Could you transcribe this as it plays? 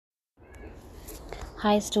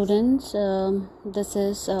Hi students, this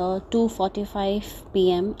is 2:45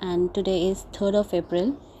 p.m. and today is 3rd of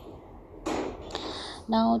April.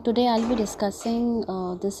 Now today I'll be discussing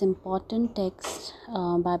this important text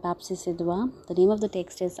by Bapsi Sidhwa. The name of the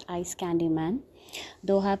text is Ice Candy Man.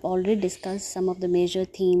 Though I have already discussed some of the major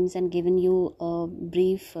themes and given you a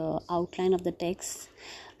brief outline of the text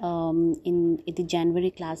in the January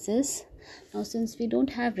classes. Now since we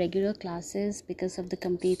don't have regular classes because of the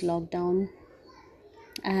complete lockdown,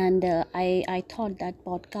 and I thought that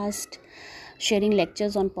podcast sharing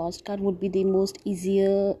lectures on postcard would be the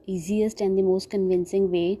easiest and the most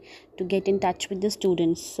convincing way to get in touch with the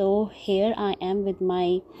students. So here I am with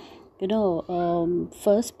my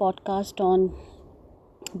first podcast on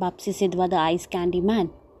Bapsi Sidhwa, the Ice Candy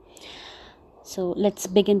Man. So let's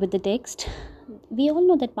begin with the text. We all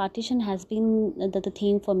know that partition has been the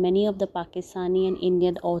theme for many of the Pakistani and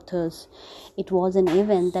Indian authors. It was an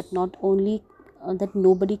event that not only that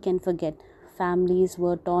nobody can forget. Families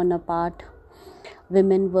were torn apart,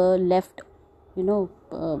 women were left,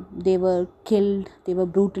 they were killed, they were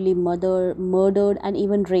brutally murdered and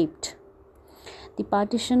even raped. The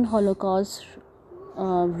partition Holocaust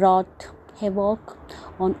wrought havoc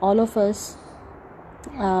on all of us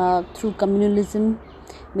through communalism,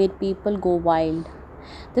 made people go wild.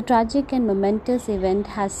 The tragic and momentous event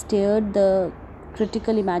has stirred the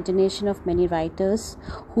critical imagination of many writers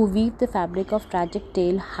who weave the fabric of tragic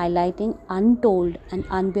tale, highlighting untold and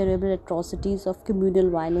unbearable atrocities of communal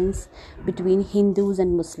violence between Hindus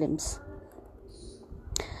and Muslims.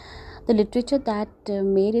 The literature that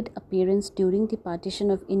made its appearance during the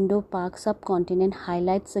partition of Indo-Pak subcontinent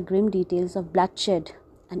highlights the grim details of bloodshed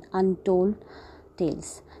and untold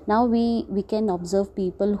tales. Now we can observe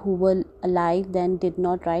people who were alive then did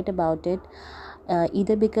not write about it,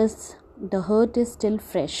 either because the hurt is still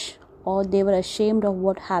fresh, or they were ashamed of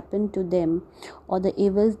what happened to them or the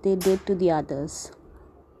evils they did to the others.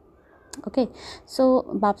 Okay, so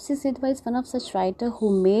Bapsi Sidhwa is one of such writers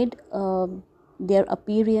who made their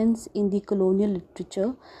appearance in the colonial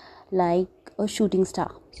literature like a shooting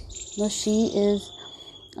star.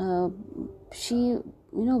 She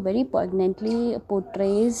very poignantly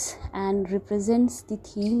portrays and represents the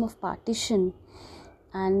theme of partition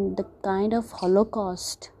and the kind of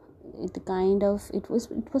Holocaust. It was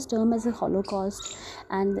termed as a Holocaust,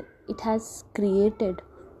 and it has created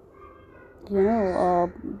a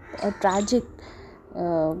tragic.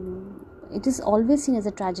 It is always seen as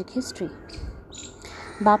a tragic history.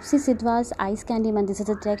 Bapsi Sidhwa's Ice Candy Man, this is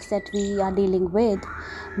a text that we are dealing with,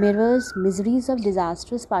 mirrors miseries of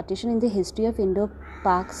disastrous partition in the history of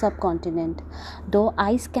Indo-Pak subcontinent. Though in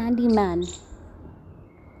Ice Candy Man,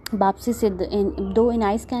 Bapsi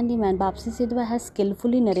Sidhwa has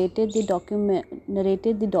skillfully narrated the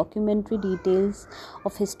documentary details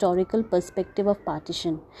of historical perspective of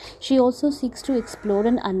partition. She also seeks to explore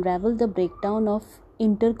and unravel the breakdown of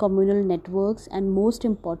intercommunal networks, and most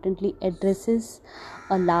importantly addresses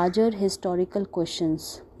a larger historical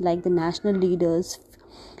questions like the national leaders'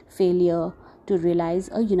 failure to realize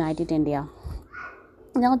a united India.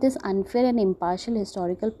 Now, this unfair and impartial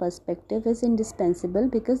historical perspective is indispensable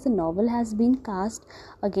because the novel has been cast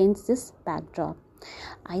against this backdrop.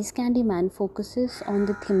 Ice Candy Man focuses on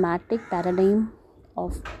the thematic paradigm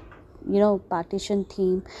of partition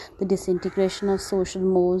theme. The disintegration of social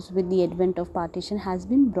mores with the advent of partition has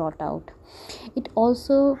been brought out. It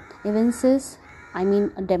also demonstrates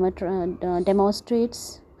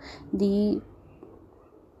the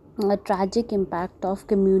tragic impact of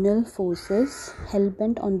communal forces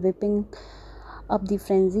hell-bent on whipping up the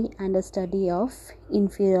frenzy and a study of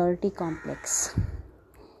inferiority complex.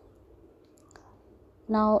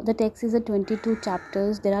 Now the text is 22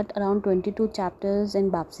 chapters. There are around 22 chapters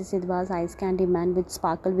in Bapsi Sidhwa's Ice Candy Man, which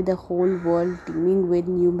sparkle with the whole world, teeming with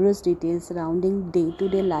numerous details surrounding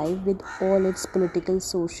day-to-day life with all its political,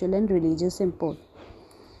 social and religious import.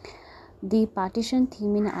 The partition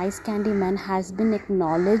theme in Ice Candy Man has been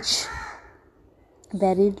acknowledged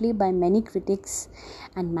variedly by many critics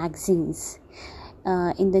and magazines.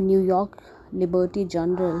 In the New York Liberty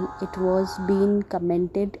Journal, it was being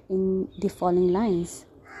commented in the following lines.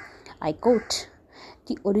 I quote,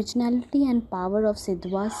 "The originality and power of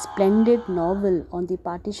Sidhwa's splendid novel on the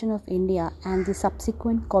partition of India and the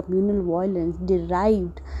subsequent communal violence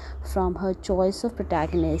derived from her choice of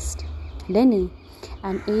protagonist, Lenny,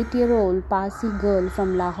 an 8-year-old Parsi girl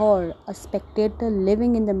from Lahore, a spectator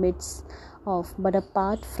living in the midst of but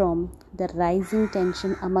apart from the rising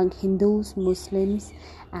tension among Hindus, Muslims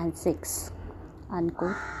and Sikhs."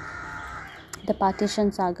 Unquote. The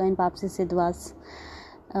partition saga in Bapsi Sidhwa's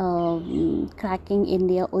cracking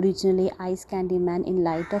India, originally Ice Candy Man, in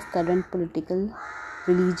light of current political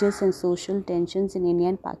religious and social tensions in India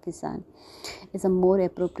and Pakistan is a more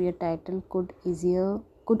appropriate title could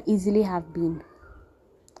easily have been.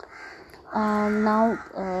 Now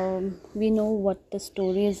we know what the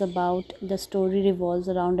story is about. The story revolves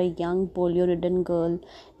around a young polio-ridden girl,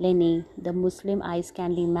 Lenny, the Muslim ice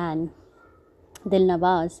candy man, Dil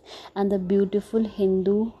Nawaz, and the beautiful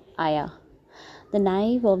Hindu Aya. The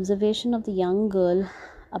naive observation of the young girl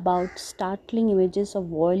about startling images of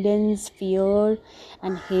violence, fear,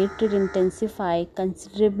 and hatred intensify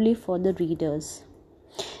considerably for the readers.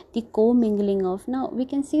 The co-mingling of, now we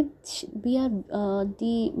can see we are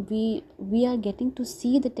getting to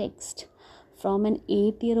see the text from an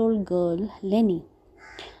 8-year-old girl, Lenny.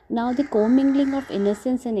 Now the co-mingling of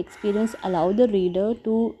innocence and experience allow the reader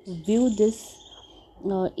to view this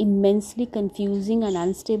immensely confusing and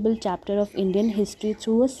unstable chapter of Indian history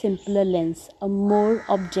through a simpler lens, a more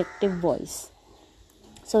objective voice.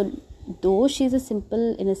 So though she's a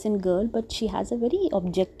simple innocent girl, but she has a very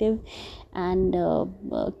objective and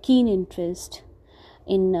keen interest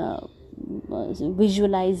in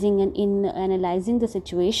visualizing and in analyzing the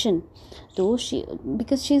situation. Though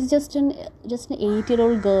because she's just an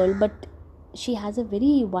 8-year-old girl, but she has a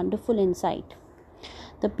very wonderful insight.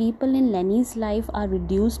 The people in Lenny's life are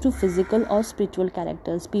reduced to physical or spiritual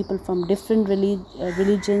characters. People from different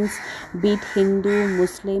religions, be it Hindu,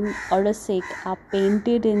 Muslim, or a Sikh, are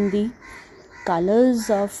painted in the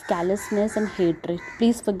colors of callousness and hatred.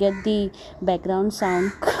 Please forget the background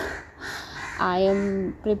sound. I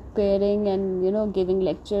am preparing and giving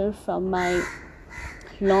lecture from my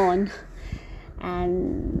lawn,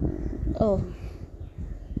 and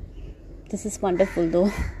this is wonderful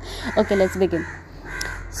though. Okay, let's begin.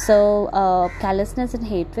 So callousness and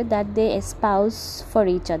hatred that they espouse for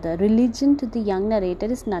each other. Religion to the young narrator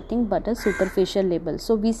is nothing but a superficial label.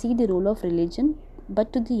 So we see the role of religion,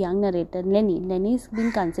 but to the young narrator, Lenny is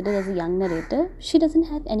being considered as a young narrator. She doesn't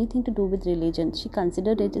have anything to do with religion. She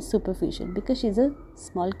considered it as superficial because she's a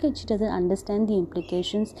small kid. She doesn't understand the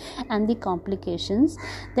implications and the complications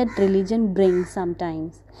that religion brings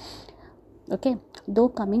sometimes. Okay, though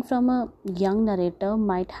coming from a young narrator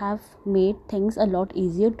might have made things a lot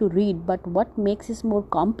easier to read, but what makes it more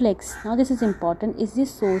complex, now this is important, is the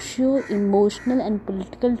socio-emotional and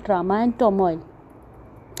political trauma and turmoil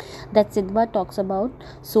that Sidhwa talks about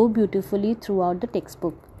so beautifully throughout the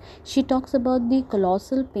textbook. She talks about the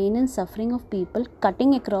colossal pain and suffering of people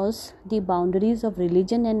cutting across the boundaries of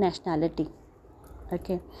religion and nationality.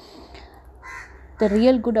 Okay. The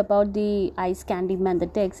real good about the Ice Candy Man, the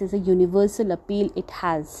text, is a universal appeal it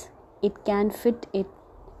has. It can fit in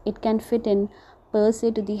per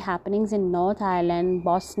se to the happenings in North Ireland,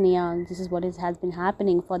 Bosnia. This is what has been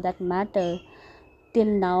happening, for that matter, till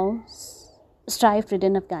now,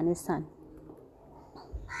 strife-ridden Afghanistan.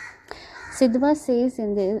 Sidhwa says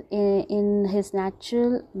in his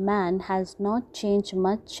natural man has not changed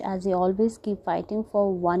much, as they always keep fighting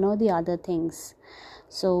for one or the other things.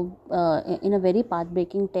 So in a very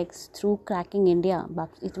path-breaking text, Through Cracking India,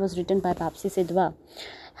 it was written by Bapsi Sidhwa,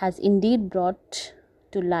 has indeed brought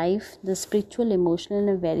to life the spiritual, emotional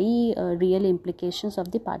and very real implications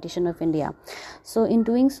of the partition of India. So in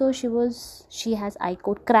doing so, she has, I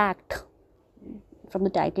quote, cracked, from the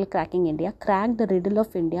title Cracking India, cracked the riddle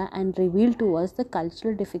of India and revealed to us the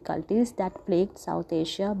cultural difficulties that plagued South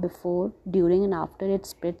Asia before, during and after it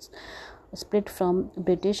split from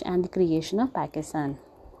British and the creation of Pakistan.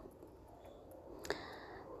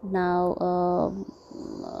 Now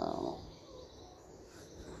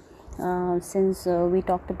since we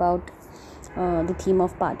talked about the theme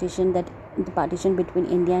of partition, that the partition between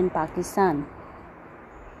India and Pakistan,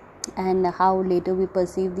 and how later we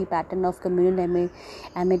perceive the pattern of communal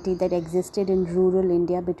amity that existed in rural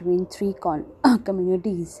India between three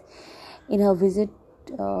communities. In her visit,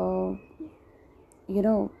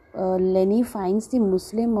 Lenny finds the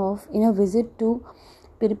Muslim in a visit to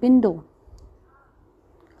Pirpindo.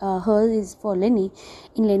 Her is for Lenny.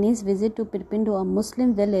 In Lenny's visit to Pirpindo, a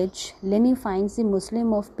Muslim village, Lenny finds the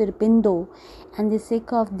Muslim of Pirpindo and the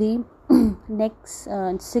Sikh of the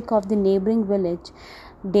Sikh of the neighboring village,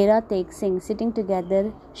 Dera Tek Singh, sitting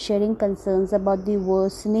together, sharing concerns about the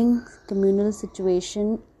worsening communal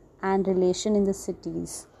situation and relation in the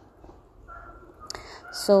cities.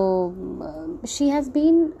 So she has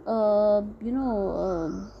been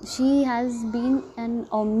she has been an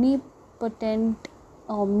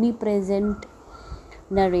omnipresent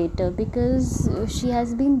narrator, because she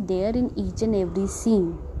has been there in each and every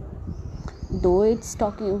scene. Though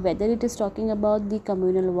whether it is talking about the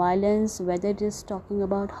communal violence, whether it is talking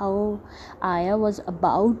about how Aya was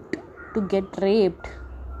about to get raped,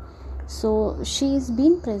 So she's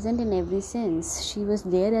been present in every sense. She was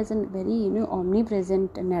there as a very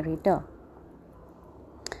omnipresent narrator.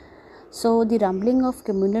 So the rumbling of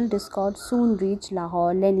communal discord soon reached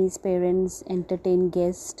Lahore. Lenny's parents entertained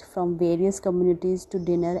guests from various communities to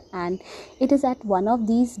dinner, and it is at one of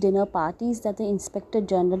these dinner parties that the Inspector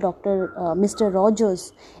General Mr.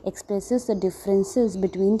 Rogers expresses the differences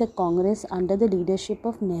between the Congress under the leadership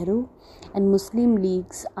of Nehru and Muslim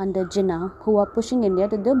leagues under Jinnah, who are pushing India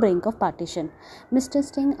to the brink of partition. Mr.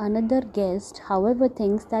 Singh, another guest, however,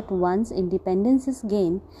 thinks that once independence is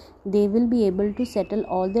gained, they will be able to settle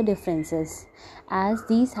all the differences, as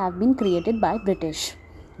these have been created by British.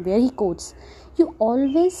 Where he quotes, "You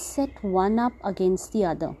always set one up against the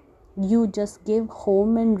other. You just give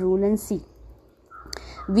home and rule and see.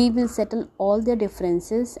 We will settle all the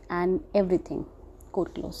differences and everything."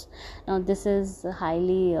 Quote close. Now this is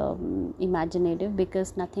highly imaginative,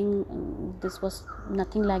 because nothing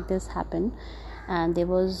like this happened, and there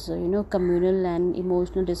was communal and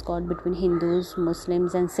emotional discord between Hindus,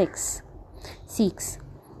 Muslims and Sikhs.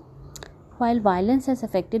 While violence has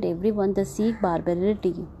affected everyone, the Sikh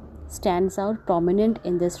barbarity stands out prominent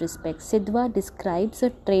in this respect. Sidhwa describes a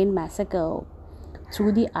train massacre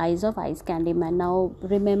through the eyes of Ice Candy Man. Now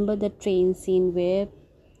remember the train scene where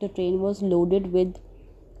the train was loaded with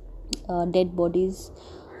dead bodies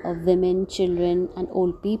of women, children and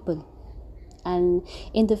old people. And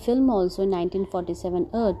in the film also, in 1947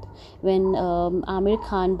 Earth, when Amir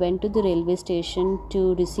Khan went to the railway station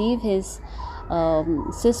to receive his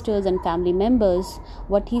sisters and family members,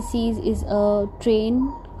 what he sees is a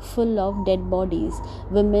train full of dead bodies.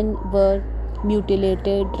 Women were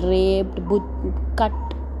mutilated, raped, cut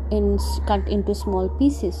into small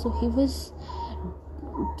pieces. So he was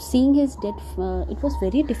seeing his death. It was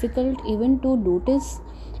very difficult even to notice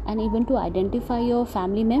and even to identify your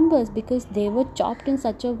family members, because they were chopped in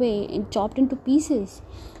such a way and chopped into pieces.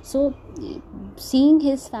 So seeing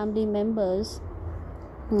his family members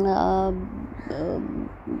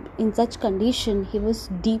in such condition, he was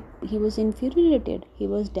infuriated, he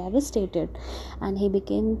was devastated, and he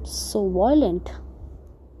became so violent.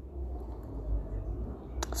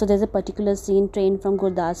 So there's a particular scene: train from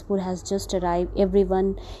Gurdaspur has just arrived.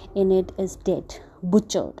 Everyone in it is dead,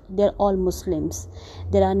 butchered. They're all Muslims.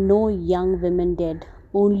 There are no young women dead,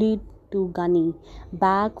 only 2 gunny,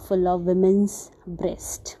 bag full of women's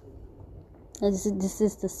breast. This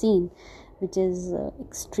is the scene, which is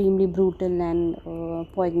extremely brutal and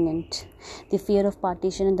poignant. The fear of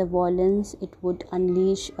partition and the violence it would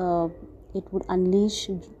unleash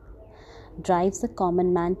drives the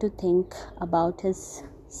common man to think about his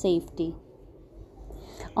safety.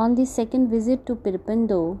 On the second visit to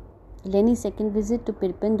Pirpendo, Lenny's second visit to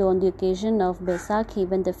Pirpendo on the occasion of Baisakhi,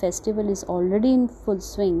 when the festival is already in full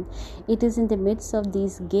swing, it is in the midst of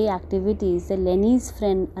these gay activities that Lenny's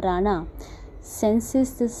friend Rana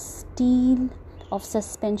senses the steel of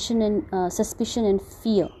suspicion and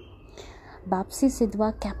fear. Bapsi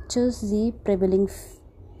Sidhwa captures the prevailing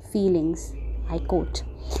feelings. I quote,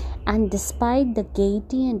 "And despite the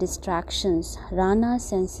gaiety and distractions, Rana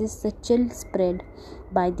senses the chill spread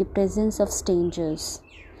by the presence of strangers.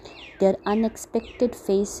 Their unexpected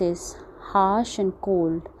faces, harsh and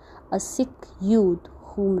cold. A Sikh youth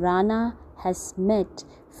whom Rana has met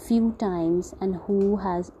few times and who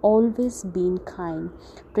has always been kind,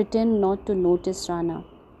 pretend not to notice Rana.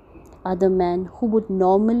 Other men who would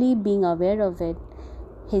normally be aware of it,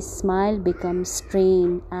 his smile becomes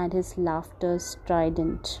strained and his laughter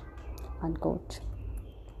strident." Unquote.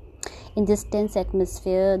 In this tense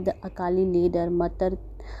atmosphere, the Akali leader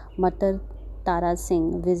Matar Tara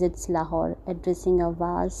Singh visits Lahore. Addressing a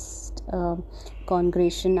vast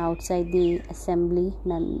congregation outside the assembly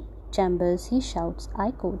chambers, he shouts,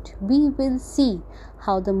 I quote, "We will see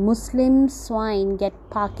how the Muslim swine get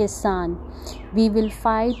Pakistan. We will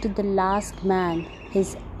fight to the last man."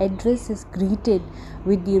 His address is greeted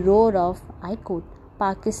with the roar of, I quote,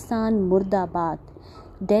 "Pakistan Murdabad.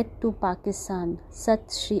 Death to Pakistan.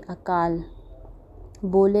 Sat Shri Akal.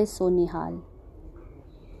 Bole so Nihal."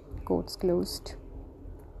 Quotes closed.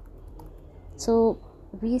 So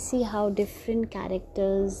we see how different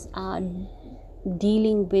characters are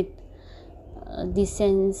dealing with the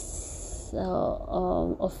sense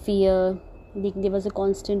of fear. There was a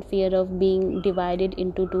constant fear of being divided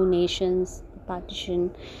into 2 nations, partition,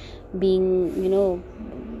 being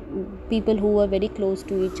people who were very close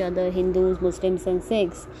to each other, Hindus, Muslims and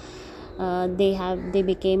Sikhs. They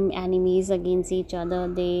became enemies against each other.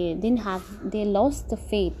 They lost the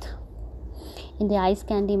faith. In the Ice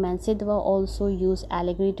Candy Man, Sidhwa also used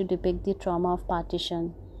allegory to depict the trauma of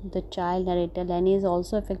partition. The child narrator Lenny is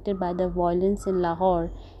also affected by the violence in Lahore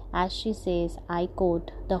as she says, I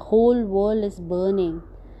quote, "The whole world is burning.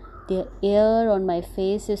 The air on my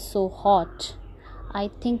face is so hot. I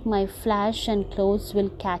think my flesh and clothes will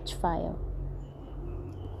catch fire."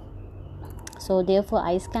 So therefore,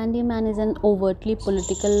 Ice Candy Man is an overtly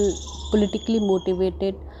politically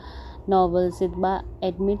motivated novel. Sidba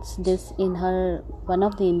admits this in one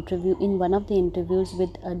of the interviews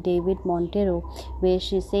with David Montero, where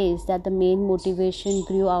she says that the main motivation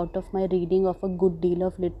grew out of my reading of a good deal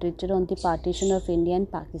of literature on the partition of India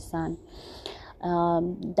and Pakistan.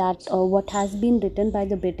 That what has been written by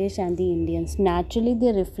the British and the Indians, naturally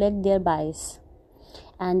they reflect their bias,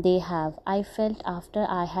 and they have. I felt after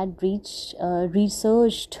I had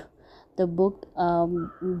researched the book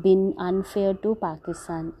been unfair to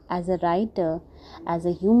Pakistan. As a writer, as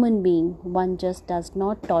a human being, one just does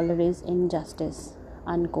not tolerate injustice.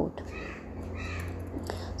 Unquote.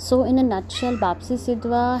 So in a nutshell, Bapsi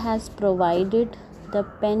Sidhwa has provided the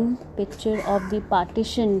pen picture of the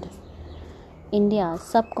partitioned India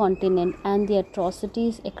subcontinent and the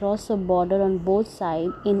atrocities across the border on both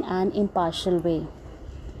sides in an impartial way.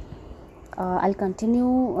 I'll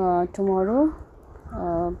continue tomorrow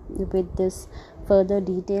with this further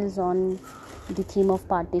details on the theme of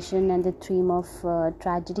partition and the theme of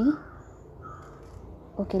tragedy.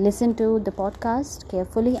 Okay, listen to the podcast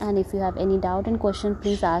carefully, and if you have any doubt and question,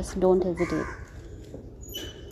 please ask. Don't hesitate.